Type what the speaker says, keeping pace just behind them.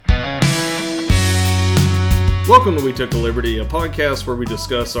Welcome to We Took the Liberty, a podcast where we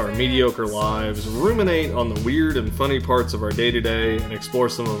discuss our mediocre lives, ruminate on the weird and funny parts of our day-to-day, and explore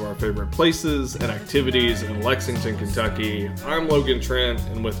some of our favorite places and activities in Lexington, Kentucky. I'm Logan Trent,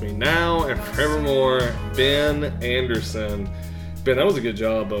 and with me now and forevermore, Ben Anderson. Ben, that was a good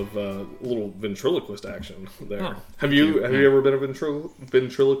job of a little ventriloquist action there. Oh, have you ever been a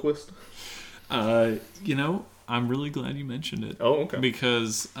ventriloquist? I'm really glad you mentioned it. Oh, okay.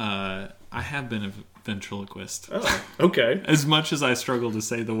 Because I have been a ventriloquist. Oh, okay. As much as I struggle to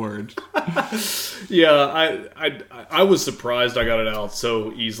say the word. Yeah, I was surprised I got it out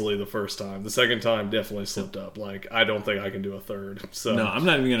so easily the first time. The second time definitely slipped up. Like, I don't think I can do a third. So No, I'm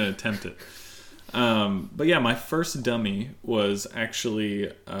not even going to attempt it. But yeah, my first dummy was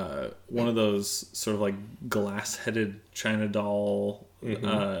actually one of those sort of like glass-headed China dolls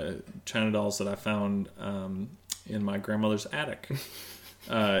that I found in my grandmother's attic.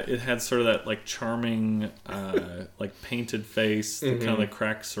 It had sort of that like charming, like painted face, the kind of the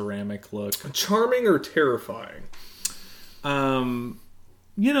cracked ceramic look. Charming or terrifying? I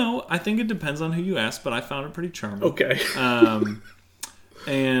think it depends on who you ask, but I found it pretty charming. Okay.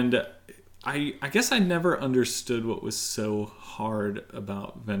 And I guess I never understood what was so hard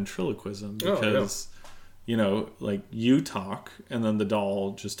about ventriloquism because, like you talk and then the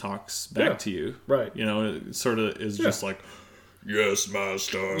doll just talks back to you. Right. It sort of is just like, yes,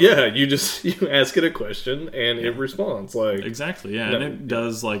 master. Yeah, you ask it a question and it responds like exactly. Yeah, and it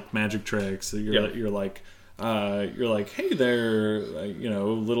does like magic tricks. So you're like, hey there,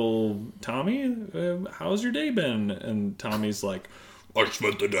 little Tommy, how's your day been? And Tommy's like, I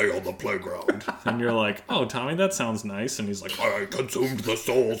spent the day on the playground. And you're like, oh, Tommy, that sounds nice. And he's like, I consumed the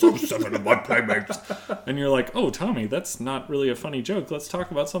souls of 7 of my playmates. And you're like, oh, Tommy, that's not really a funny joke. Let's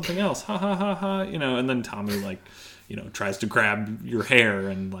talk about something else. Ha ha ha ha. And then Tommy tries to grab your hair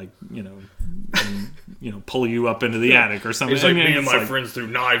and pull you up into the attic or something. He's like, me and my friends threw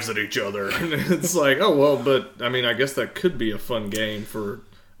knives at each other. And it's like, oh, well, but I mean, I guess that could be a fun game for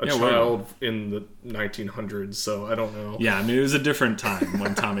a child in the 1900s, so I don't know. Yeah, I mean, it was a different time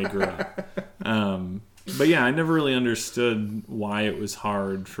when Tommy grew up. But yeah, I never really understood why it was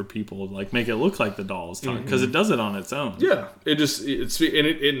hard for people to make it look like the doll is talking, because it does it on its own. Yeah,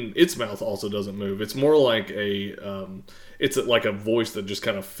 its mouth also doesn't move. It's more like it's like a voice that just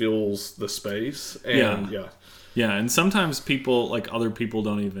kind of fills the space. And yeah, and sometimes people, other people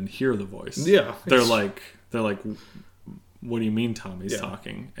don't even hear the voice. Yeah. They're like, what do you mean Tommy's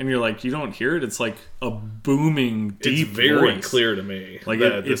talking? And you're like, you don't hear it? It's like a booming, deep voice. It's very voice. Clear to me. Like,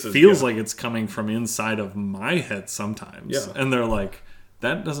 it feels like it's coming from inside of my head sometimes. Yeah. And they're like,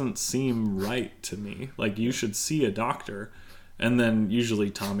 that doesn't seem right to me. Like, you should see a doctor. And then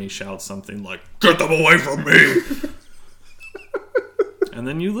usually Tommy shouts something like, get them away from me! And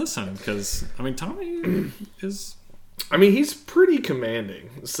then you listen, because, Tommy is... he's pretty commanding.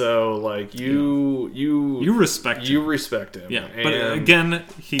 So, you respect him. You respect him. Yeah, but again,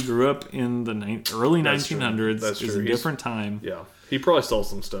 he grew up in the early 1900s. That's true. It's a different time. Yeah, he probably stole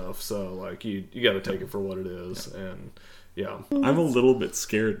some stuff. So, you got to take it for what it is. And yeah, I'm a little bit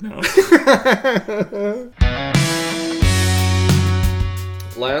scared now.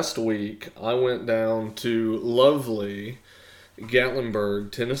 Last week, I went down to lovely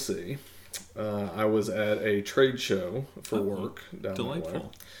Gatlinburg, Tennessee. I was at a trade show for work down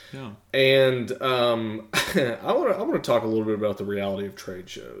delightful. That way. Yeah. And I want to talk a little bit about the reality of trade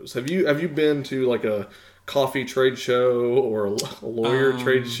shows. Have you been to a coffee trade show or a lawyer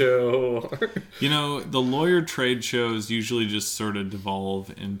trade show? The lawyer trade shows usually just sort of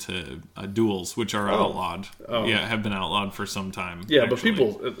devolve into duels, which are outlawed. Oh. Yeah, have been outlawed for some time. Yeah, actually.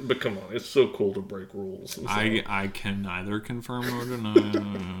 but come on, it's so cool to break rules. So. I can neither confirm nor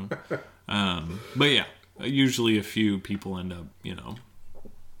deny. But yeah, usually a few people end up,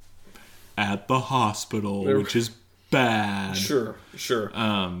 at the hospital, which is bad. Sure.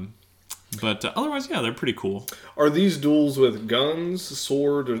 But otherwise, yeah, they're pretty cool. Are these duels with guns,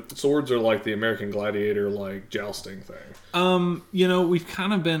 swords, or like the American Gladiator, jousting thing? We've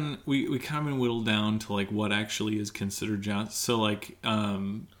kind of been whittled down to what actually is considered joust. So I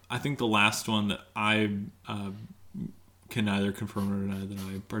think the last one that I can neither confirm or deny that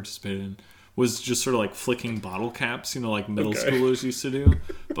I participated in was just sort of flicking bottle caps, like middle schoolers used to do.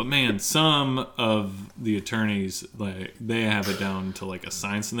 But man, some of the attorneys, they have it down to a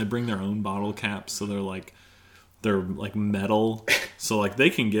science, and they bring their own bottle caps, so they're metal, so they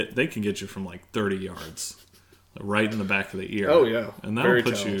can get you from 30 yards, right in the back of the ear. Oh yeah, and that'll very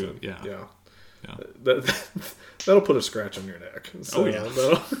put talented. you, yeah. That'll put a scratch on your neck. So,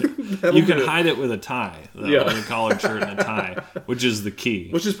 that'll You can hide it with a tie. With a collared shirt and a tie, which is the key.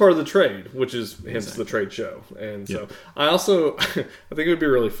 Which is part of the trade, which is hence the trade show. And so I also, I think it would be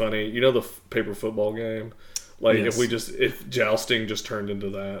really funny. You know the paper football game? Like if jousting just turned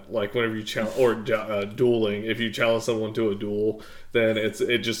into that, like whenever you dueling, if you challenge someone to a duel, then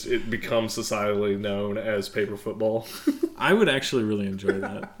it becomes societally known as paper football. I would actually really enjoy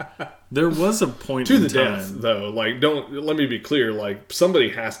that. There was a point to in the time, death, though. Like, let me be clear. Like, somebody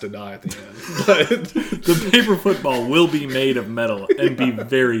has to die at the end. But the paper football will be made of metal and be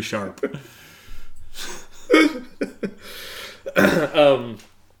very sharp.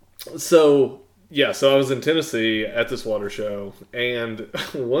 So I was in Tennessee at this water show, and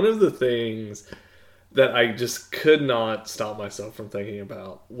one of the things that I just could not stop myself from thinking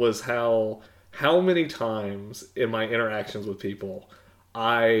about was how many times in my interactions with people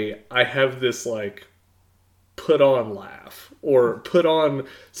I have this like put on laugh or put on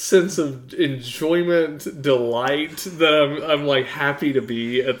sense of enjoyment, delight that I'm like happy to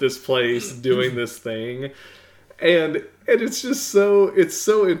be at this place doing this thing. And it's just so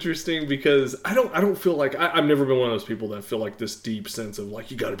interesting because I don't feel like I've never been one of those people that feel like this deep sense of like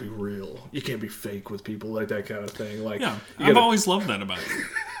you got to be real, you can't be fake with people, like that kind of thing. Like I've always loved that about you.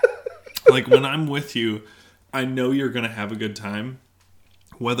 Like when I'm with you, I know you're gonna have a good time,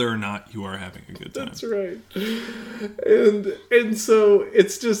 whether or not you are having a good time. That's right. And so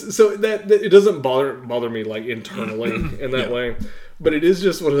it's just so that it doesn't bother me like internally in that way, but it is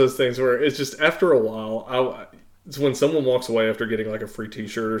just one of those things where it's just after a while it's when someone walks away after getting like a free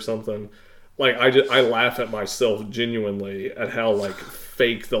t-shirt or something, like I laugh at myself genuinely at how like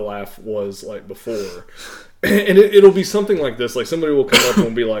fake the laugh was like before. And it'll be something like this, like somebody will come up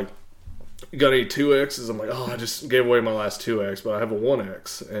and be like, you got any 2Xs? I'm like, I just gave away my last 2X, but I have a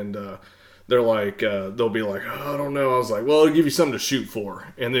 1X. And they're like, they'll be like, I don't know. I was like, well, I'll give you something to shoot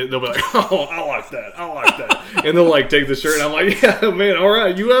for. And they'll be like, I like that. And they'll like take the shirt, and I'm like, yeah, man, all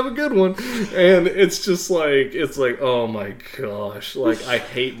right, you have a good one. And it's just like, oh my gosh, like I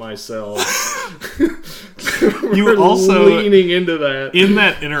hate myself. You also leaning into that in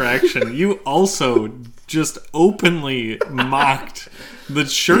that interaction. You also just openly mocked the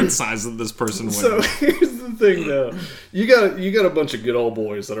shirt size that this person wears. So here's the thing, though. You got a bunch of good old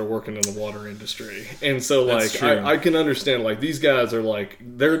boys that are working in the water industry, and so like I can understand like these guys are like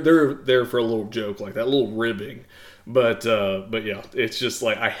they're there for a little joke like that, little ribbing, but yeah, it's just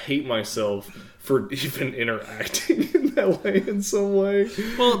like I hate myself for even interacting in that way in some way.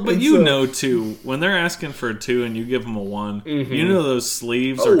 Well, but and you know too, when they're asking for a 2 and you give them a 1, you know those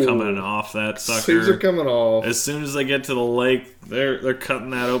sleeves are coming off that sucker. Sleeves are coming off. As soon as they get to the lake, they're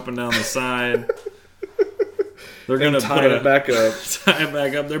cutting that open down the side. They're going to tie it back up. Tie it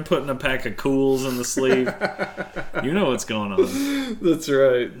back up. They're putting a pack of Cools in the sleeve. You know what's going on. That's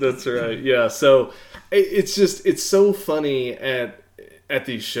right. Yeah, so it's so funny at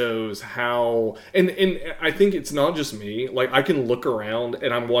these shows how and I think it's not just me, like I can look around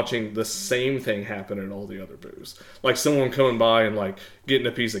and I'm watching the same thing happen at all the other booths, like someone coming by and like getting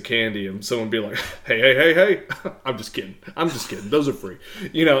a piece of candy and someone be like, hey, I'm just kidding, those are free,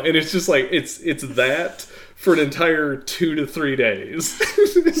 you know. And it's just like it's that for an entire 2 to 3 days.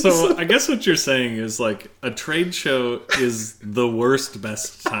 So I guess what you're saying is like a trade show is the worst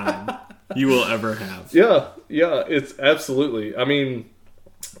best time you will ever have. Yeah, it's absolutely. I mean,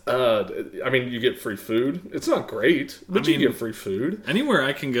 you get free food. It's not great, but you get free food. Anywhere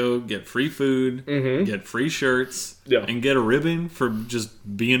I can go get free food, get free shirts, and get a ribbon for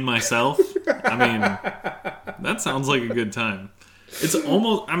just being myself. I mean, that sounds like a good time. It's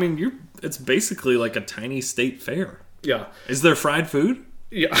almost, it's basically like a tiny state fair. Yeah. Is there fried food?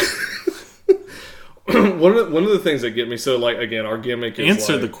 Yeah. One of the things that get me, so like again, our gimmick is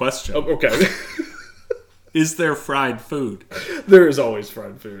answer the question. Oh, okay. Is there fried food? There is always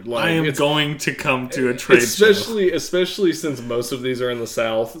fried food. Like, I am going to come to a trade show. Especially since most of these are in the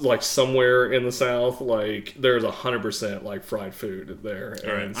South, like somewhere in the South, like there's 100% like fried food there.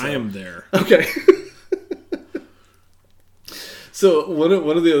 All right, so, I am there. Okay. So one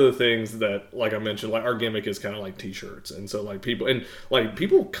of the other things that, like I mentioned, like our gimmick is kind of like t-shirts, and so like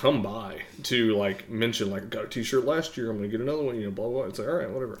people come by to like mention like I got a t-shirt last year, I'm gonna get another one, you know, blah blah. It's like all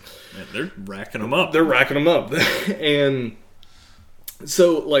right, whatever. Man, they're racking them up. And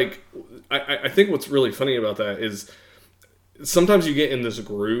so like I think what's really funny about that is sometimes you get in this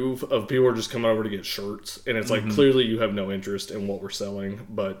groove of people are just coming over to get shirts, and it's like clearly you have no interest in what we're selling,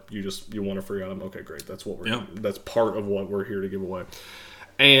 but you want a free item. Okay, great. That's what that's part of what we're here to give away.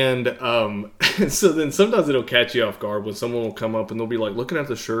 And so then sometimes it'll catch you off guard when someone will come up and they'll be like looking at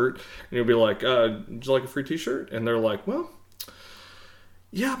the shirt and you'll be like, would you like a free t-shirt? And they're like, well,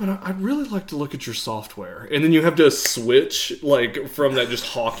 yeah, but I'd really like to look at your software. And then you have to switch like from that just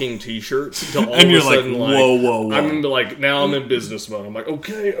hawking t-shirts to all and of you're a sudden like, whoa. I'm like, now I'm in business mode. I'm like,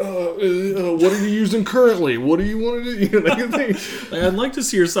 okay, what are you using currently? What do you want to do? Like, I'd like to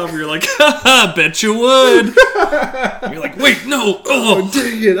see your software. You're like, haha, bet you would. You're like, wait, no. Oh,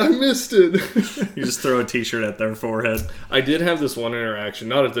 dang it, I missed it. You just throw a t-shirt at their forehead. I did have this one interaction,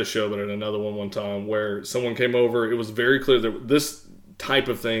 not at this show, but at another one time, where someone came over. It was very clear that this type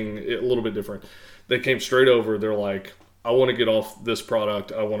of thing, a little bit different. They came straight over. They're like, I want to get off this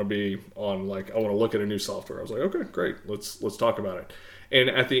product. I want to be on, like, I want to look at a new software. I was like, okay, great. Let's talk about it. And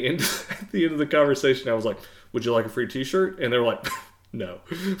at the end of the conversation, I was like, would you like a free t-shirt? And they were like, no.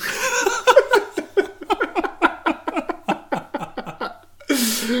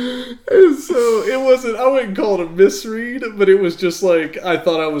 And so it wasn't, I wouldn't call it a misread, but it was just like, I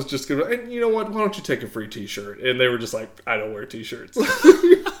thought I was just gonna, and you know what, why don't you take a free t-shirt? And they were just like, I don't wear t-shirts.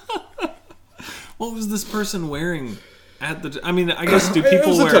 What was this person wearing at the, I mean, I guess, do people it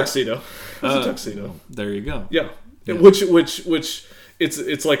was wear a tuxedo. It was a tuxedo. There you go. Yeah. Which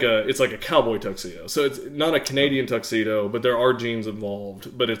it's like a cowboy tuxedo. So it's not a Canadian tuxedo, but there are jeans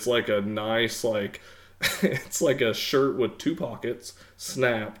involved, but it's like a nice, like, it's like a shirt with 2 pockets,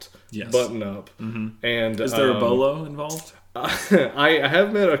 snapped, button up. Mm-hmm. And is there a bolo involved? I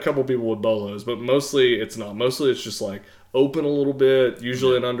have met a couple people with bolos, but mostly it's not. Mostly it's just like open a little bit,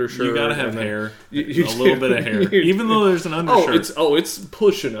 usually an undershirt. You gotta have hair, a little bit of hair, even though there's an undershirt. It's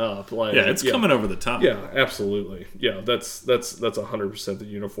pushing up, like it's coming over the top. Yeah, absolutely. Yeah, that's 100% the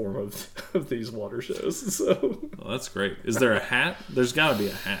uniform of these water shows. So well, that's great. Is there a hat? There's got to be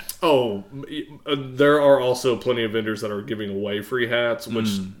a hat. Oh, there are also plenty of vendors that are giving away free hats,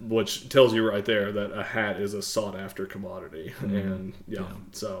 which tells you right there that a hat is a sought after commodity, and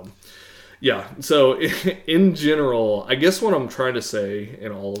so in general, I guess what I'm trying to say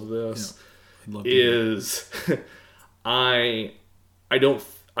in all of this is I don't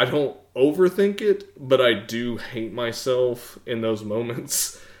overthink it, but I do hate myself in those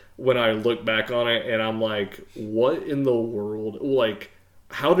moments when I look back on it and I'm like, what in the world? Like,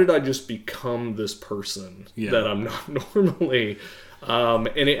 how did I just become this person that I'm not normally? And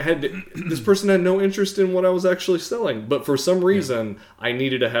this person had no interest in what I was actually selling, but for some reason I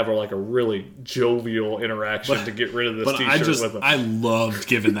needed to have a really jovial interaction to get rid of this t-shirt with him. I loved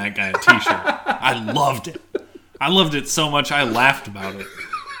giving that guy a t-shirt. I loved it. I loved it so much I laughed about it.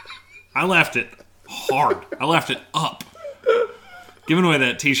 I laughed it hard. I laughed it up. Giving away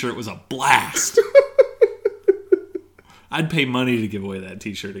that t-shirt was a blast. I'd pay money to give away that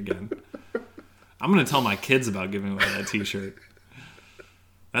t-shirt again. I'm going to tell my kids about giving away that t-shirt.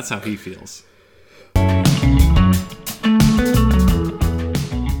 That's how he feels.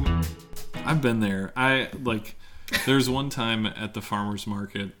 I've been there. There's one time at the farmer's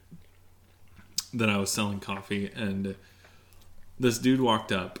market that I was selling coffee, and this dude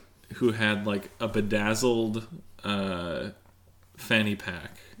walked up who had like a bedazzled fanny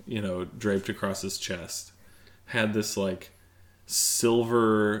pack, draped across his chest. Had this like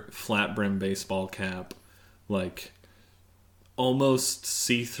silver flat brim baseball cap, like almost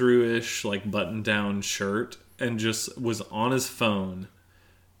see-through-ish, like button-down shirt, and just was on his phone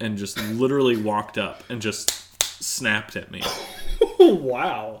and just literally walked up and just snapped at me.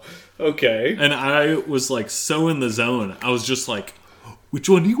 Wow. Okay. And I was like so in the zone. I was just like, which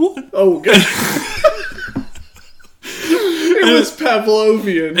one do you want? Oh, God. It was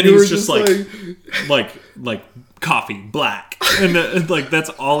Pavlovian. And he was just like coffee, black. And like that's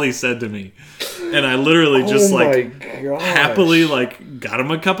all he said to me. And I literally just happily got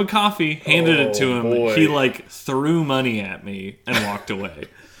him a cup of coffee, handed it to him. Boy. He threw money at me and walked away.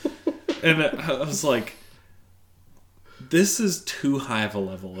 And I was like, this is too high of a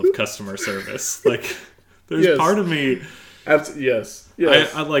level of customer service. Like, there's part of me. Yes.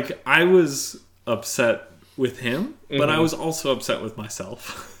 I was upset with him, but I was also upset with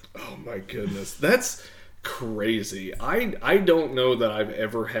myself. Oh my goodness. That's crazy. I don't know that I've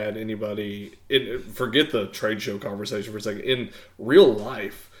ever had anybody, forget the trade show conversation for a second, in real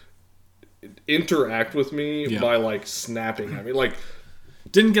life interact with me by snapping at me.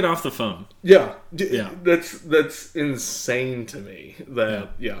 Didn't get off the phone. Yeah. That's insane to me.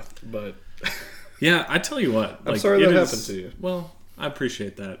 But yeah, I tell you what, I'm sorry that happened to you. Well, I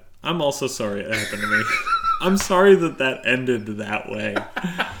appreciate that. I'm also sorry it happened to me. I'm sorry that ended that way.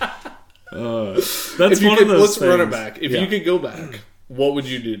 That's one of those let's things. Run it back. If you could go back, what would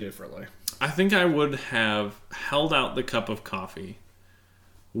you do differently? I think I would have held out the cup of coffee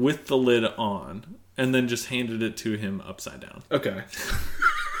with the lid on, and then just handed it to him upside down. Okay.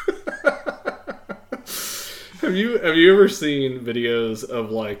 Have you ever seen videos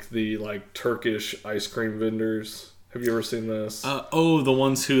of like the like Turkish ice cream vendors? Have you ever seen this? The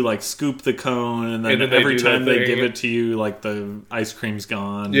ones who like scoop the cone and then every time they give it to you, like the ice cream's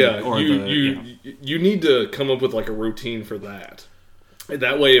gone. Yeah, you need to come up with like a routine for that.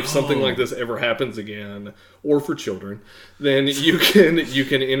 That way, if something like this ever happens again, or for children, then you can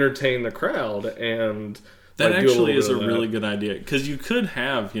entertain the crowd and that actually is a really good idea, because you could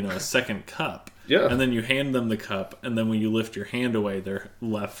have a second cup. Yeah. And then you hand them the cup, and then when you lift your hand away, they're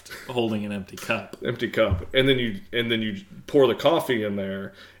left holding an empty cup. Empty cup. And then you pour the coffee in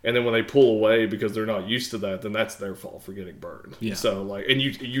there, and then when they pull away because they're not used to that, then that's their fault for getting burned. Yeah. So like, and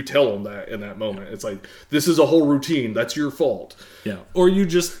you tell them that in that moment. It's like, this is a whole routine. That's your fault. Yeah. Or you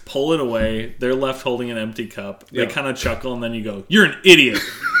just pull it away. They're left holding an empty cup. They kind of chuckle, and then you go, "You're an idiot."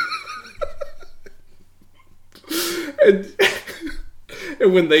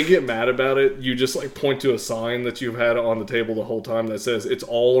 And when they get mad about it, you just like point to a sign that you've had on the table the whole time that says it's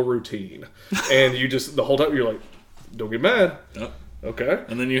all a routine. And you just, the whole time you're like, don't get mad. Oh. Okay.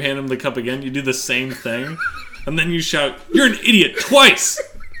 And then you hand them the cup again. You do the same thing. And then you shout, "You're an idiot twice.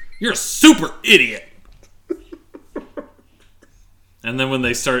 You're a super idiot." And then when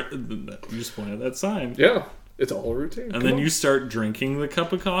they start, you just point at that sign. Yeah. It's all a routine. And then you start drinking the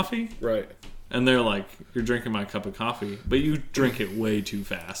cup of coffee. Right. And they're like, "You're drinking my cup of coffee," but you drink it way too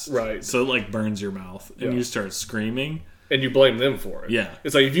fast. Right. So it like burns your mouth. And you start screaming. And you blame them for it. Yeah.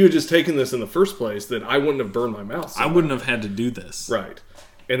 It's like, if you had just taken this in the first place, then I wouldn't have burned my mouth. I wouldn't have had to do this. Right.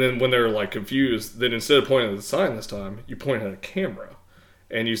 And then when they're like confused, then instead of pointing at the sign this time, you point at a camera.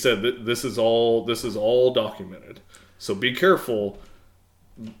 And you said that this is all documented. So be careful.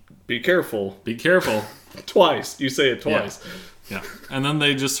 Be careful. Be careful. Twice. You say it twice. Yeah. And then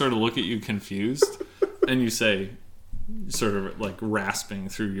they just sort of look at you confused, and you say, sort of like rasping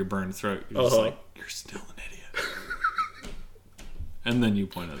through your burned throat, you're just like, "You're still an idiot." And then you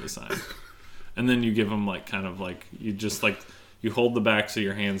point at the sign. And then you give them like kind of like, you just like, you hold the backs of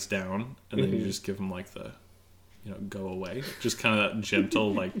your hands down, and then you just give them like the, go away. Just kind of that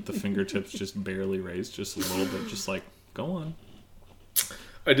gentle, like the fingertips just barely raised, just a little bit, just like, go on.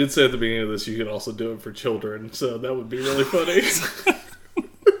 I did say at the beginning of this you could also do it for children, so that would be really funny.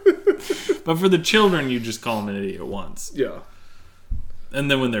 But for the children, you just call them an idiot once. Yeah.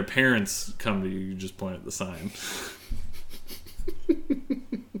 And then when their parents come to you, you just point at the sign.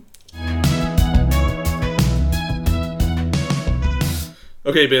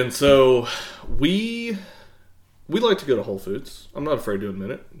 Okay, Ben, so we like to go to Whole Foods. I'm not afraid to admit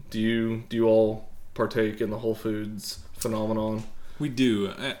it. Do you all partake in the Whole Foods phenomenon? We do.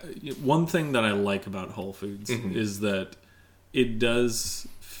 One thing that I like about Whole Foods is that it does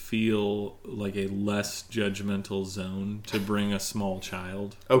feel like a less judgmental zone to bring a small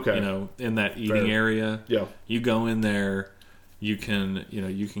child. Okay. In that eating area. Yeah. You go in there, you can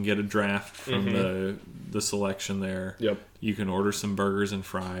get a draft from the selection there. Yep. You can order some burgers and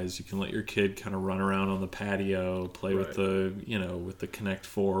fries. You can let your kid kind of run around on the patio, play with the Connect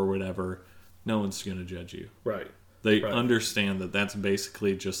 4 or whatever. No one's going to judge you. Right. They understand that that's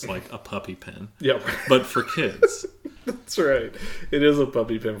basically just like a puppy pen. Yep. But for kids. That's right. It is a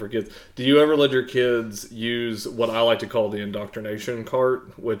puppy pen for kids. Do you ever let your kids use what I like to call the indoctrination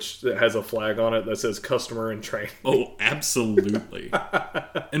cart, which has a flag on it that says customer in training? Oh, absolutely.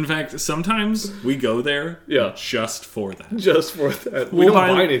 In fact, sometimes we go there just for that. Just for that. We don't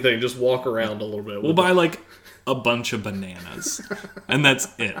buy anything, just walk around a little bit. We'll buy like a bunch of bananas, and that's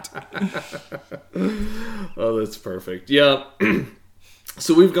it. Oh, that's perfect. Yeah.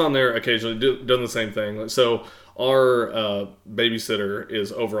 So we've gone there occasionally, done the same thing. So our babysitter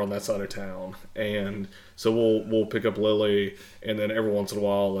is over on that side of town, and so we'll pick up Lily, and then every once in a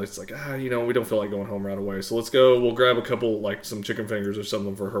while it's like, we don't feel like going home right away, so let's go. We'll grab a couple, like some chicken fingers or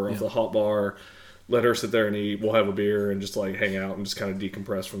something for her off the hot bar, let her sit there and eat. We'll have a beer and just like hang out and just kind of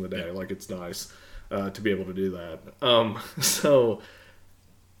decompress from the day. Like, it's nice to be able to do that. So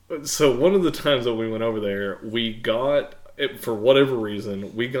one of the times that we went over there, we got, for whatever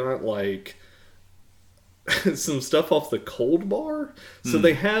reason, we got like some stuff off the cold bar. So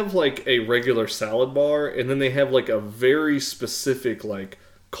they have like a regular salad bar, and then they have like a very specific like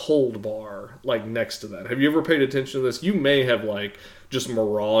cold bar like next to that. Have you ever paid attention to this? You may have like just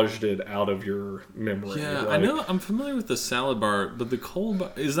miraged it out of your memory. Yeah, like, I know. I'm familiar with the salad bar, but the cold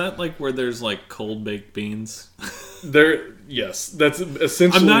bar, is that like where there's like cold baked beans? Yes, that's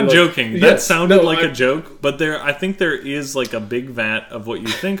essentially. I'm not like, joking. That sounded like a joke, but I think there is like a big vat of what you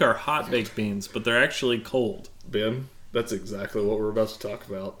think are hot baked beans, but they're actually cold. Ben, That's exactly what we're about to talk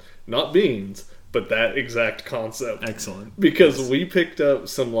about. Not beans, but that exact concept. Excellent. Because we picked up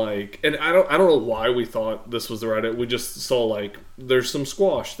some and I don't know why we thought this was the right. We just saw there's some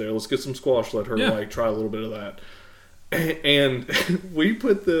squash there. Let's get some squash. Let her try a little bit of that. And we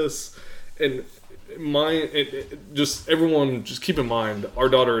put this in just everyone just keep in mind our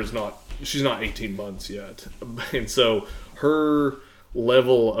daughter she's not 18 months yet, and so her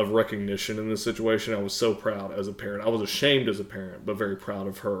level of recognition in this situation, I was so proud as a parent. I was ashamed as a parent, but very proud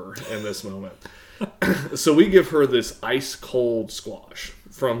of her in this moment. So we give her this ice cold squash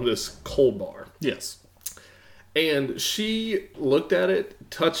from this cold bar. Yes. And she looked at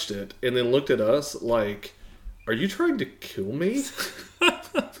it, touched it, and then looked at us like, are you trying to kill me?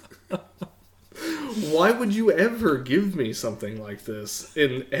 Why would you ever give me something like this?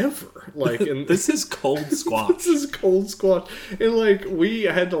 This is cold squash. This is cold squash. And we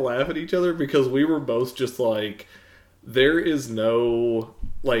had to laugh at each other because we were both just there is no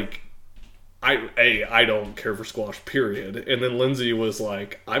I don't care for squash, period. And then Lindsay was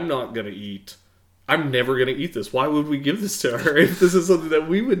like, I'm never going to eat this. Why would we give this to her if this is something that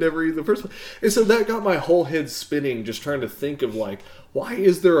we would never eat in the first place? And so that got my whole head spinning, just trying to think of why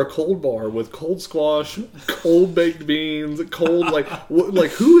is there a cold bar with cold squash, cold baked beans, cold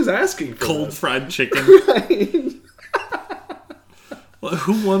who is asking for cold this? Fried chicken? Right. Well,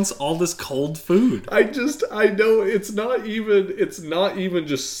 who wants all this cold food? I know it's not even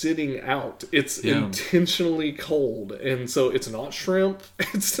just sitting out. It's intentionally cold. And so it's not shrimp.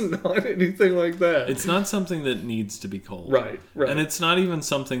 It's not anything like that. It's not something that needs to be cold. Right. And it's not even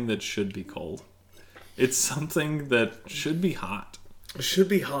something that should be cold. It's something that should be hot. It should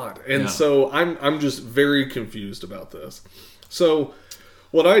be hot. And so I'm just very confused about this. So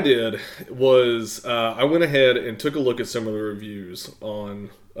what I did was I went ahead and took a look at some of the reviews on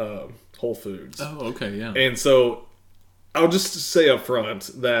Whole Foods. Oh, okay, yeah. And so I'll just say up front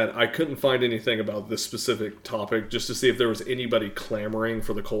that I couldn't find anything about this specific topic just to see if there was anybody clamoring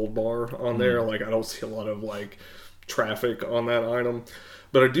for the cold bar on there. I don't see a lot of traffic on that item.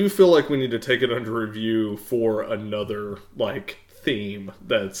 But I do feel like we need to take it under review for another theme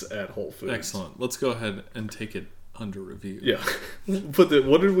that's at Whole Foods. Excellent. Let's go ahead and take it under review. Yeah. But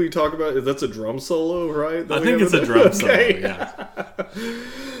what did we talk about? That's a drum solo, right? I think it's a drum solo, yeah.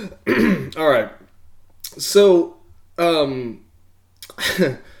 All right. So,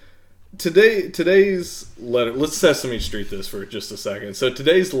 today's letter, let's Sesame Street this for just a second. So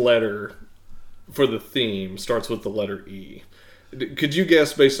today's letter for the theme starts with the letter E. Could you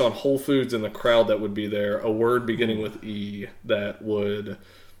guess, based on Whole Foods and the crowd that would be there, a word beginning with E that would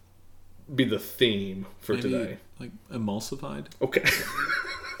be the theme for today? Emulsified? Okay.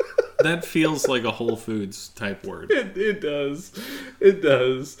 That feels like a Whole Foods type word. It does. It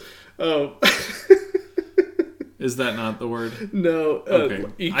does. Is that not the word? No. Okay.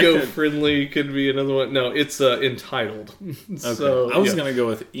 Eco-friendly could be another one. No, it's entitled. Okay. So, I was going to go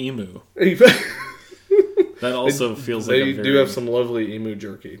with emu. That also feels like they do have some lovely emu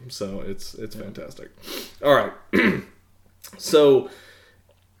jerky, so it's fantastic. All right. So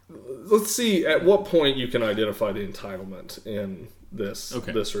let's see at what point you can identify the entitlement in this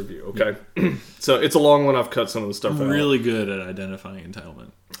review. Okay. So it's a long one. I've cut some of the stuff out. I'm really good at identifying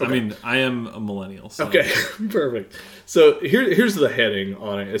entitlement. Okay. I mean, I am a millennial. So. Okay, perfect. So here's the heading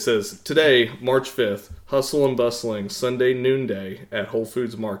on it. It says, today, March 5th, hustle and bustling Sunday noonday at Whole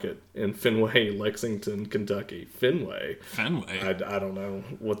Foods Market in Fenway, Lexington, Kentucky. Fenway? I don't know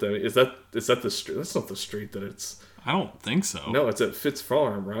what that is. Is that the street? That's not the street that it's... I don't think so. No, it's at Fitz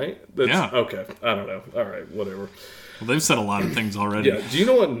Farm, right? Yeah. Okay, I don't know. All right, whatever. Well, they've said a lot of things already. Yeah. Do you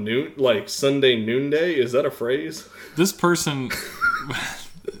know what Sunday noonday? Is that a phrase? This person...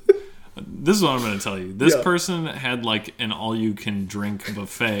 This is what I'm going to tell you. This person had an all-you-can-drink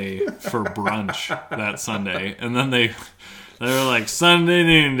buffet for brunch that Sunday. And then they were like, Sunday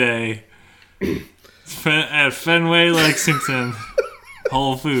noonday at Fenway, Lexington,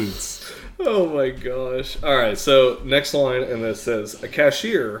 Whole Foods. Oh my gosh. All right, so next line, and this says, a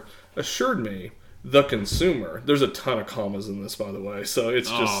cashier assured me, the consumer. There's a ton of commas in this, by the way. So it's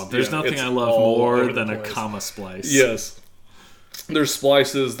just... there's nothing I love more than a comma splice. Yes. There's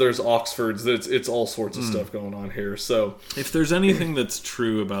splices, there's Oxfords, it's all sorts of stuff going on here. So if there's anything that's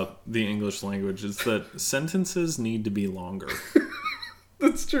true about the English language, it's that sentences need to be longer.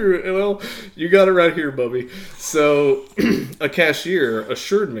 That's true. Well, you got it right here, Bubby. So a cashier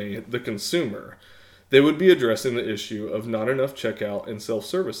assured me, the consumer, they would be addressing the issue of not enough checkout and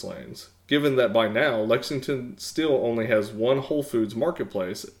self-service lanes, given that by now Lexington still only has one Whole Foods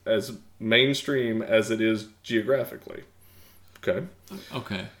marketplace as mainstream as it is geographically. Okay.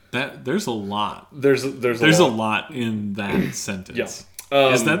 There's a lot. There's a lot in that sentence.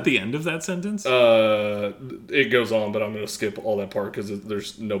 Yeah. Is that the end of that sentence? It goes on, but I'm going to skip all that part because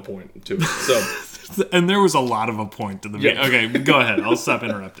there's no point to it. So, and there was a lot of a point to the beginning. Okay, go ahead. I'll stop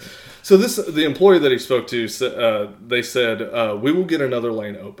interrupting. So the employee that he spoke to, they said, we will get another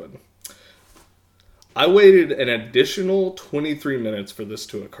lane open. I waited an additional 23 minutes for this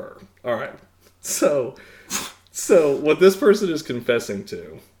to occur. All right. So what this person is confessing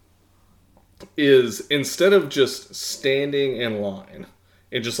to is instead of just standing in line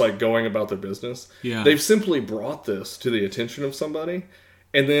and just like going about their business, they've simply brought this to the attention of somebody.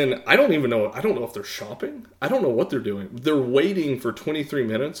 And then I don't know if they're shopping. I don't know what they're doing. They're waiting for 23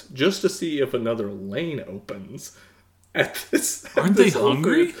 minutes just to see if another lane opens at this. Aren't they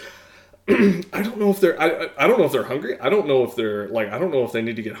hungry? I don't know if they're. I don't know if they're hungry. I don't know if they're like. I don't know if they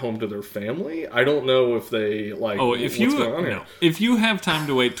need to get home to their family. I don't know if they like. Oh, if you have time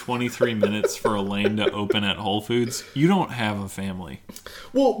to wait 23 minutes for a lane to open at Whole Foods, you don't have a family.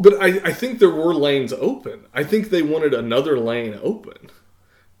 Well, but I think there were lanes open. I think they wanted another lane open.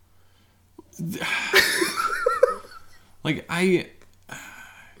 Like I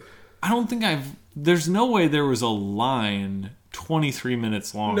don't think there's no way there was a line 23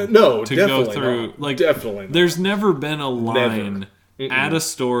 minutes long to go through. Not. Like definitely not. There's never been a line at a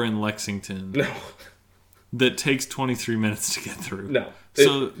store in Lexington that takes 23 minutes to get through. No.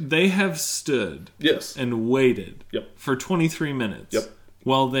 So they have stood and waited for 23 minutes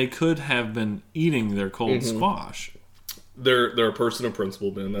while they could have been eating their cold squash. They're a person of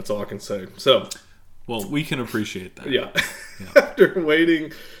principle, Ben. That's all I can say. So, well, we can appreciate that. Yeah. After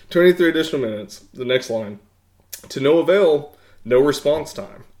waiting 23 additional minutes, the next line, to no avail, no response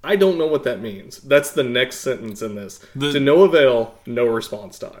time. I don't know what that means. That's the next sentence in this. To no avail, no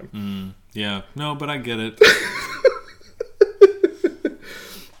response time. Yeah. No, but I get it.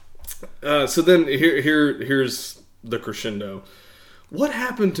 So then here's the crescendo. What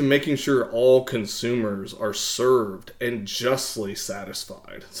happened to making sure all consumers are served and justly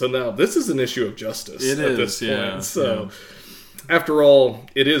satisfied? So now this is an issue of justice at this point. Yeah, so after all,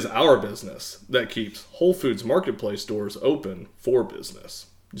 it is our business that keeps Whole Foods Marketplace doors open for business.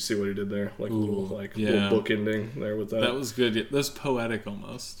 You see what he did there? Like a little book ending there with that. That was good. That's poetic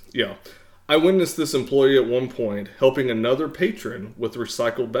almost. Yeah. I witnessed this employee at one point helping another patron with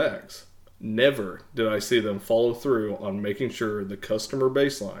recycled bags. Never did I see them follow through on making sure the customer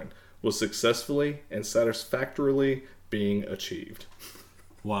baseline was successfully and satisfactorily being achieved.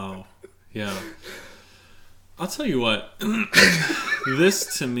 Wow. Yeah. I'll tell you what.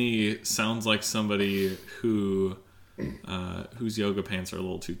 This to me sounds like somebody whose yoga pants are a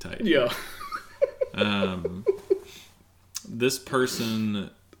little too tight. Yeah. This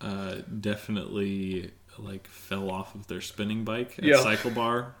person definitely fell off of their spinning bike at Cycle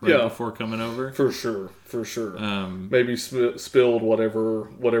Bar before coming over. For sure. Maybe spilled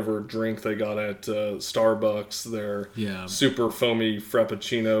whatever drink they got at Starbucks. Their super foamy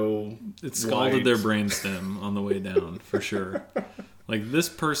Frappuccino. It scalded their brainstem on the way down, for sure. Like, this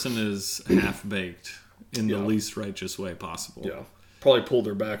person is half-baked in the least righteous way possible. Yeah. Probably pulled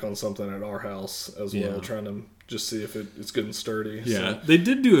their back on something at our house as well, trying to just see if it's good and sturdy. Yeah. So. They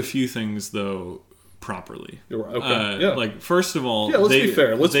did do a few things, though, properly. You're right. Okay. First of all, let's be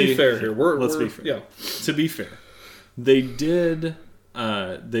fair. Let's be fair here. Let's be fair. Yeah. To be fair, they did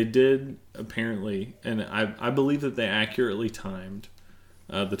apparently, and I believe that they accurately timed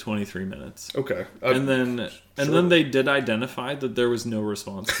the 23 minutes. Okay. And then they did identify that there was no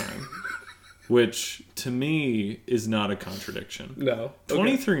response time, which to me is not a contradiction. No. Okay.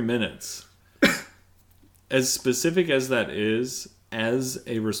 23 minutes, as specific as that is, as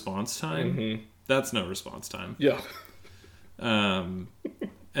a response time. Mm-hmm. That's no response time. Yeah. And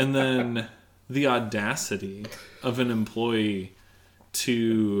then the audacity of an employee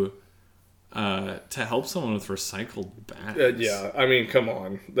to help someone with recycled bags. I mean, come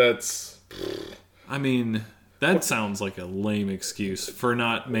on. That sounds like a lame excuse for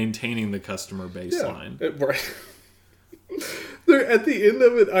not maintaining the customer baseline. Yeah, right. At the end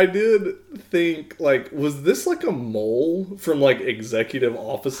of it, I did think, was this like a mole from executive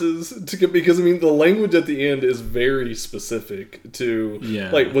offices? Because I mean, the language at the end is very specific to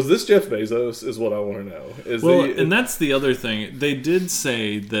was this Jeff Bezos? Is what I want to know. And that's the other thing. They did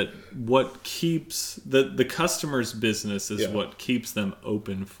say that what keeps the customer's business is what keeps them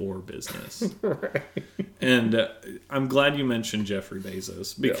open for business. Right. And I'm glad you mentioned Jeffrey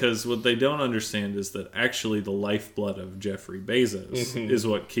Bezos, because what they don't understand is that actually the lifeblood of Jeffrey Bezos is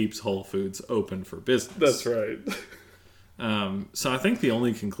what keeps Whole Foods open for business. That's right. So I think the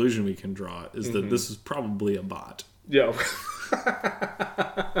only conclusion we can draw is that this is probably a bot. Yeah.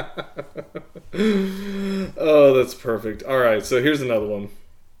 Oh, that's perfect. All right, so here's another one.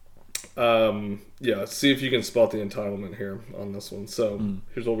 Yeah, see if you can spot the entitlement here on this one. So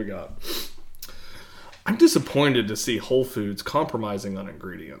here's what we got. I'm disappointed to see Whole Foods compromising on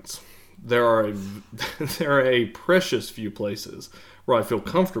ingredients. There are a precious few places where I feel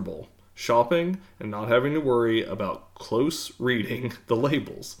comfortable shopping and not having to worry about close reading the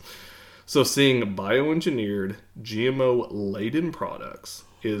labels. So seeing bioengineered, GMO-laden products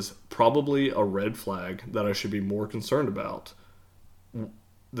is probably a red flag that I should be more concerned about.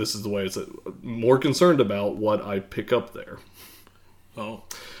 This is the way it's more concerned about what I pick up there. Oh,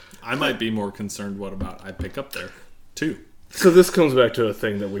 I might be more concerned what about I pick up there, too. So this comes back to a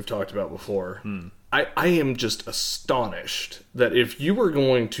thing that we've talked about before. I am just astonished that if you were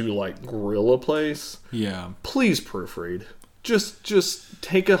going to, like, grill a place, please proofread. Just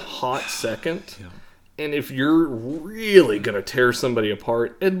take a hot second. Yeah. And if you're really going to tear somebody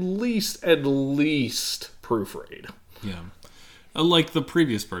apart, at least proofread. Yeah. Like the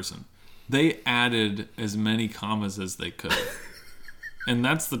previous person. They added as many commas as they could. And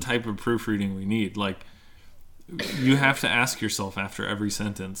that's the type of proofreading we need. Like, you have to ask yourself after every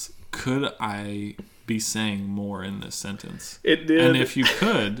sentence, could I be saying more in this sentence? It did. And if you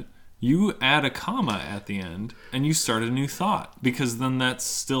could, you add a comma at the end and you start a new thought, because then that's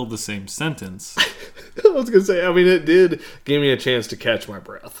still the same sentence. I was going to say, I mean, it did give me a chance to catch my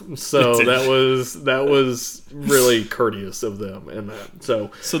breath. So that was really courteous of them in that.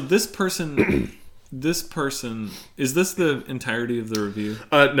 So this person... This person, is this the entirety of the review?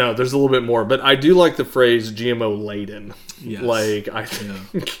 No, there's a little bit more, but I do like the phrase GMO laden. Yes. Like, I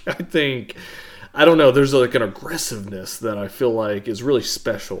think, I don't know, there's like an aggressiveness that I feel like is really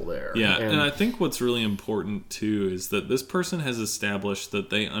special there. Yeah, and I think what's really important too is that this person has established that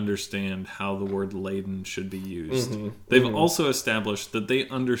they understand how the word laden should be used. Mm-hmm. They've also established that they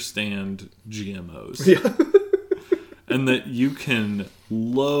understand GMOs. Yeah. And that you can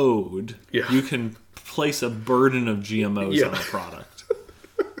load, you can place a burden of GMOs on a product.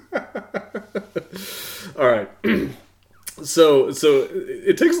 All right. So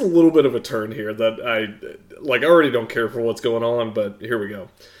it takes a little bit of a turn here that I already don't care for what's going on, but here we go.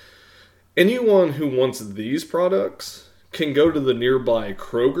 Anyone who wants these products can go to the nearby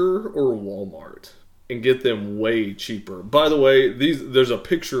Kroger or Walmart and get them way cheaper. By the way, there's a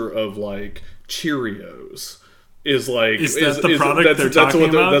picture of like Cheerios. Is that the product they're talking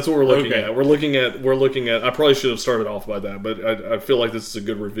about? That's what we're looking at. We're looking at. I probably should have started off by that, but I feel like this is a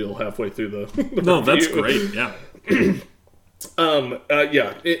good reveal halfway through the no, that's great. Yeah.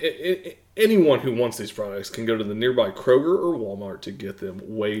 Anyone who wants these products can go to the nearby Kroger or Walmart to get them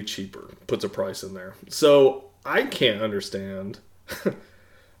way cheaper. Puts a price in there. So I can't understand.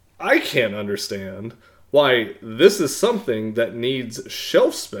 I can't understand why this is something that needs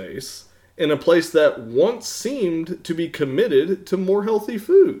shelf space in a place that once seemed to be committed to more healthy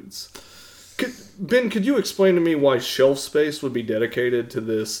foods. Ben, could you explain to me why shelf space would be dedicated to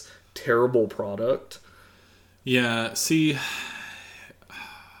this terrible product? Yeah, see,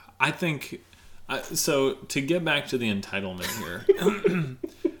 I think... So, to get back to the entitlement here,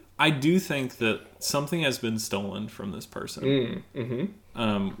 I do think that something has been stolen from this person.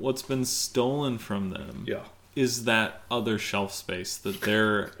 Mm-hmm. What's been stolen from them is that other shelf space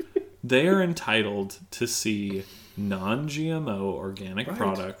that they are entitled to see non-GMO organic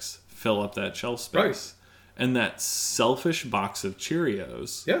products fill up that shelf space. Right. And that selfish box of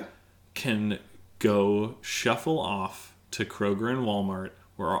Cheerios can go shuffle off to Kroger and Walmart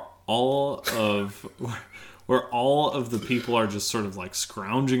where all of the people are just sort of like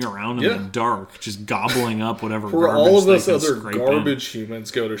scrounging around in the dark, just gobbling up whatever where garbage all of us they can other scrape garbage in.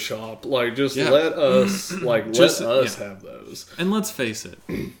 Humans go to shop. Like, just let us have those. And let's face it.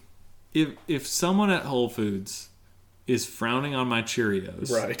 If someone at Whole Foods is frowning on my Cheerios,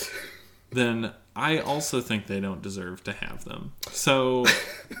 then I also think they don't deserve to have them. So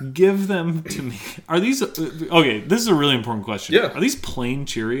give them to me. Are these okay? This is a really important question. Yeah. Are these plain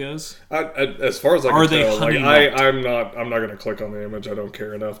Cheerios? As far as I can tell, I'm not going to click on the image. I don't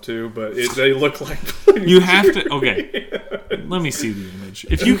care enough to, but they look like. You have to. Okay. Let me see the image.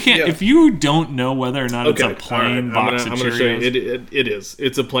 If you can't, if you don't know whether or not it's a plain box of Cheerios, I'm going to show you. It is.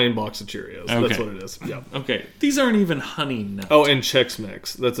 It's a plain box of Cheerios. Okay. That's what it is. Yeah. Okay. These aren't even honey nut. Oh, and Chex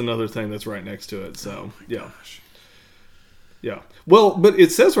Mix. That's another thing that's right next to it. So yeah. Well, but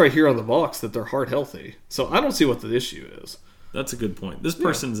it says right here on the box that they're heart healthy. So I don't see what the issue is. That's a good point. This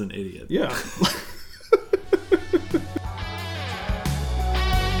person's an idiot. Yeah.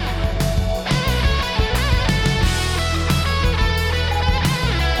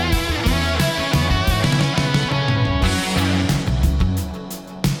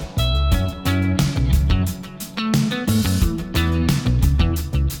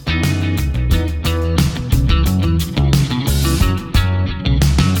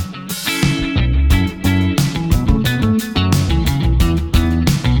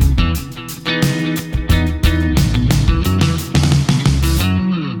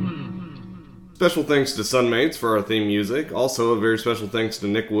 Special thanks to Sunmates for our theme music. Also, a very special thanks to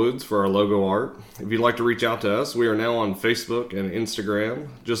Nick Woods for our logo art. If you'd like to reach out to us, we are now on Facebook and Instagram.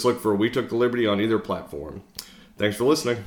 Just look for We Took the Liberty on either platform. Thanks for listening.